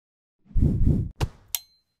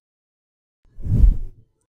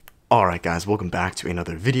Alright guys, welcome back to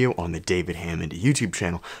another video on the David Hammond YouTube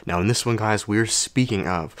channel. Now in this one guys, we're speaking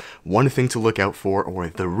of one thing to look out for, or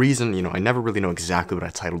the reason, I never really know exactly what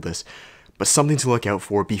I titled this, but something to look out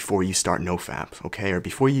for before you start Nofap, okay? Or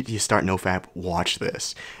before you start Nofap, watch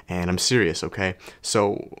this. And I'm serious, okay?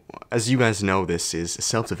 So, as you guys know, this is a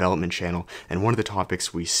self-development channel, and one of the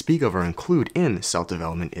topics we speak of or include in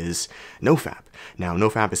self-development is Nofap. Now,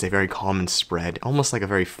 Nofap is a very common spread, almost like a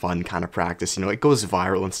very fun kind of practice. It goes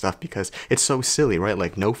viral and stuff because it's so silly, right?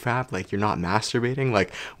 Like, Nofap, like, you're not masturbating?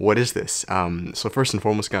 Like, what is this? So first and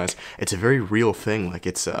foremost, guys, it's a very real thing. Like,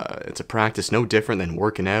 it's a practice no different than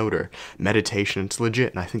working out or meditation. It's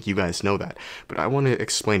legit, and I think you guys know that. But I want to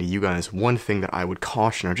explain to you guys one thing that I would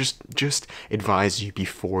caution or just advise you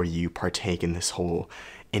before you partake in this whole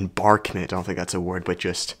embarkment. I don't think that's a word, but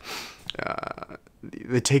just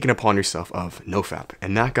the taking upon yourself of Nofap.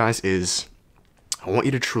 And that, guys, is I want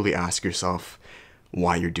you to truly ask yourself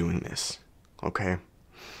why you're doing this, okay?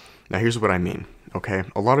 Now, here's what I mean, okay?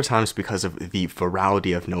 A lot of times because of the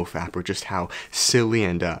virality of Nofap, or just how silly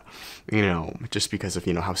and, just because of,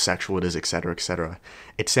 how sexual it is, etc.,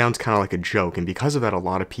 it sounds kind of like a joke. And because of that, a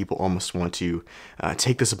lot of people almost want to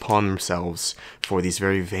take this upon themselves for these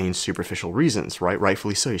very vain, superficial reasons, right?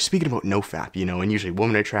 Rightfully so. You're speaking about Nofap, and usually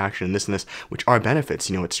woman attraction and this, which are benefits,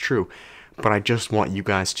 it's true. But I just want you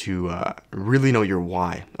guys to really know your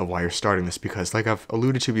why of why you're starting this, because like I've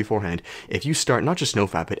alluded to beforehand, if you start not just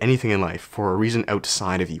Nofap, but anything in life for a reason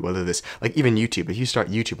outside of you, whether this, like even YouTube, if you start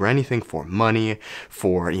YouTube or anything for money,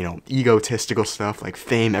 for, egotistical stuff like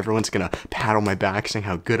fame, everyone's gonna pat on my back saying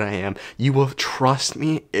how good I am, you will, trust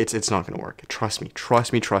me, it's not gonna work. Trust me.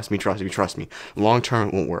 Long term,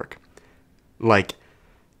 it won't work. Like,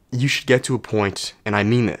 you should get to a point, and I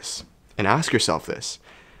mean this, and ask yourself this.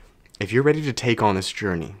 If you're ready to take on this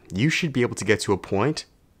journey, you should be able to get to a point,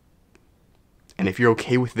 and if you're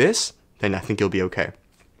okay with this, then I think you'll be okay,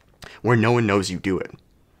 where no one knows you do it.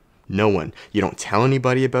 No one. You don't tell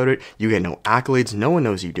anybody about it. You get no accolades. No one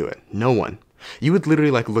knows you do it. No one. You would literally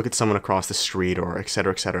look at someone across the street or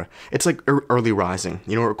etc. It's like early rising,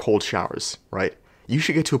 or cold showers, right? You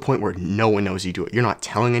should get to a point where no one knows you do it. You're not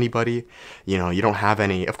telling anybody, you don't have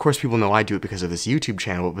any, of course people know I do it because of this YouTube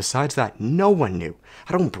channel, but besides that, no one knew.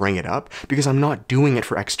 I don't bring it up because I'm not doing it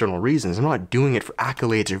for external reasons. I'm not doing it for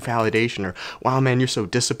accolades or validation or, wow man, you're so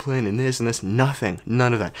disciplined and this, nothing,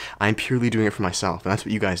 none of that. I'm purely doing it for myself, and that's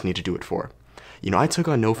what you guys need to do it for. I took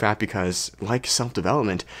on Nofap because, like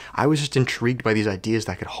self-development, I was just intrigued by these ideas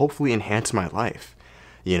that could hopefully enhance my life,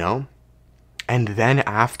 And then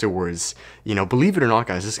afterwards, believe it or not,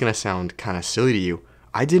 guys, this is going to sound kind of silly to you.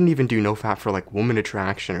 I didn't even do Nofap for like woman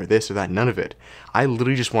attraction or this or that, none of it. I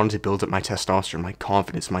literally just wanted to build up my testosterone, my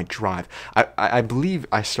confidence, my drive. I believe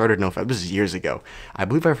I started Nofap, this is years ago. I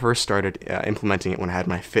believe I first started implementing it when I had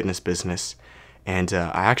my fitness business. And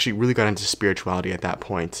I actually really got into spirituality at that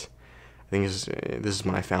point. I think this is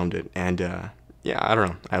when I found it. And yeah, I don't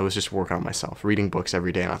know. I was just working on myself, reading books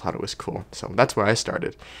every day, and I thought it was cool. So that's where I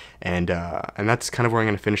started. And that's kind of where I'm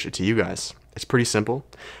going to finish it to you guys. It's pretty simple.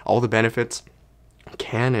 All the benefits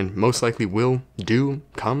can and most likely will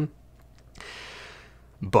come.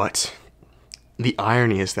 But the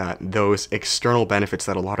irony is that those external benefits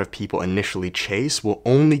that a lot of people initially chase will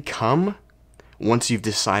only come once you've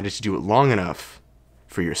decided to do it long enough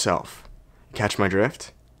for yourself. Catch my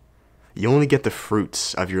drift? You only get the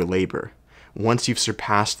fruits of your labor once you've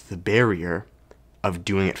surpassed the barrier of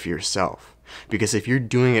doing it for yourself. Because if you're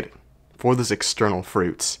doing it for those external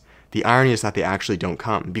fruits, the irony is that they actually don't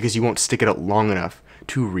come, because you won't stick it out long enough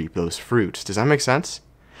to reap those fruits. Does that make sense?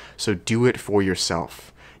 So do it for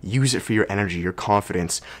yourself. Use it for your energy, your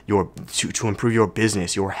confidence, to improve your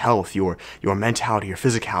business, your health, your mentality, your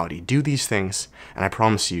physicality. Do these things, and I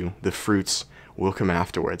promise you, the fruits will come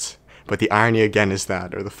afterwards. But the irony again is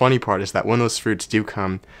that, or the funny part is that when those fruits do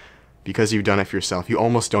come, because you've done it for yourself, you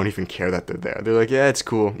almost don't even care that they're there. They're like, yeah, it's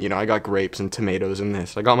cool. I got grapes and tomatoes and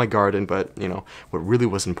this. I got my garden, but, what really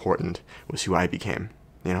was important was who I became,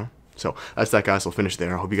 So that's that, guys. I'll finish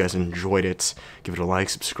there. I hope you guys enjoyed it. Give it a like,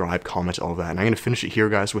 subscribe, comment, all of that. And I'm going to finish it here,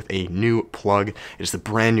 guys, with a new plug. It is the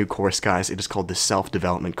brand new course, guys. It is called the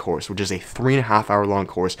Self-Development Course, which is a 3.5-hour long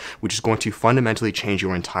course, which is going to fundamentally change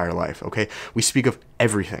your entire life, okay? We speak of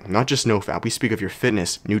everything, not just Nofap. We speak of your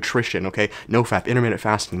fitness, nutrition, okay? Nofap, intermittent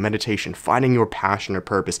fasting, meditation, finding your passion or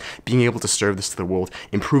purpose, being able to serve this to the world,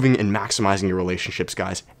 improving and maximizing your relationships,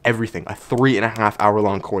 guys. Everything. A 3.5-hour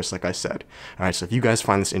long course, like I said. All right, so if you guys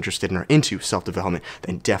find this interested and are into self-development,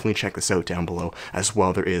 then definitely check this out down below. As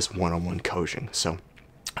well, there is one-on-one coaching. So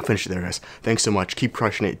I'll finish it there, guys. Thanks so much. Keep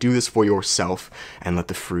crushing it. Do this for yourself, and let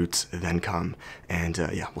the fruits then come. And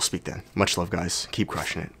yeah, we'll speak then. Much love, guys. Keep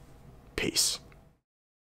crushing it. Peace.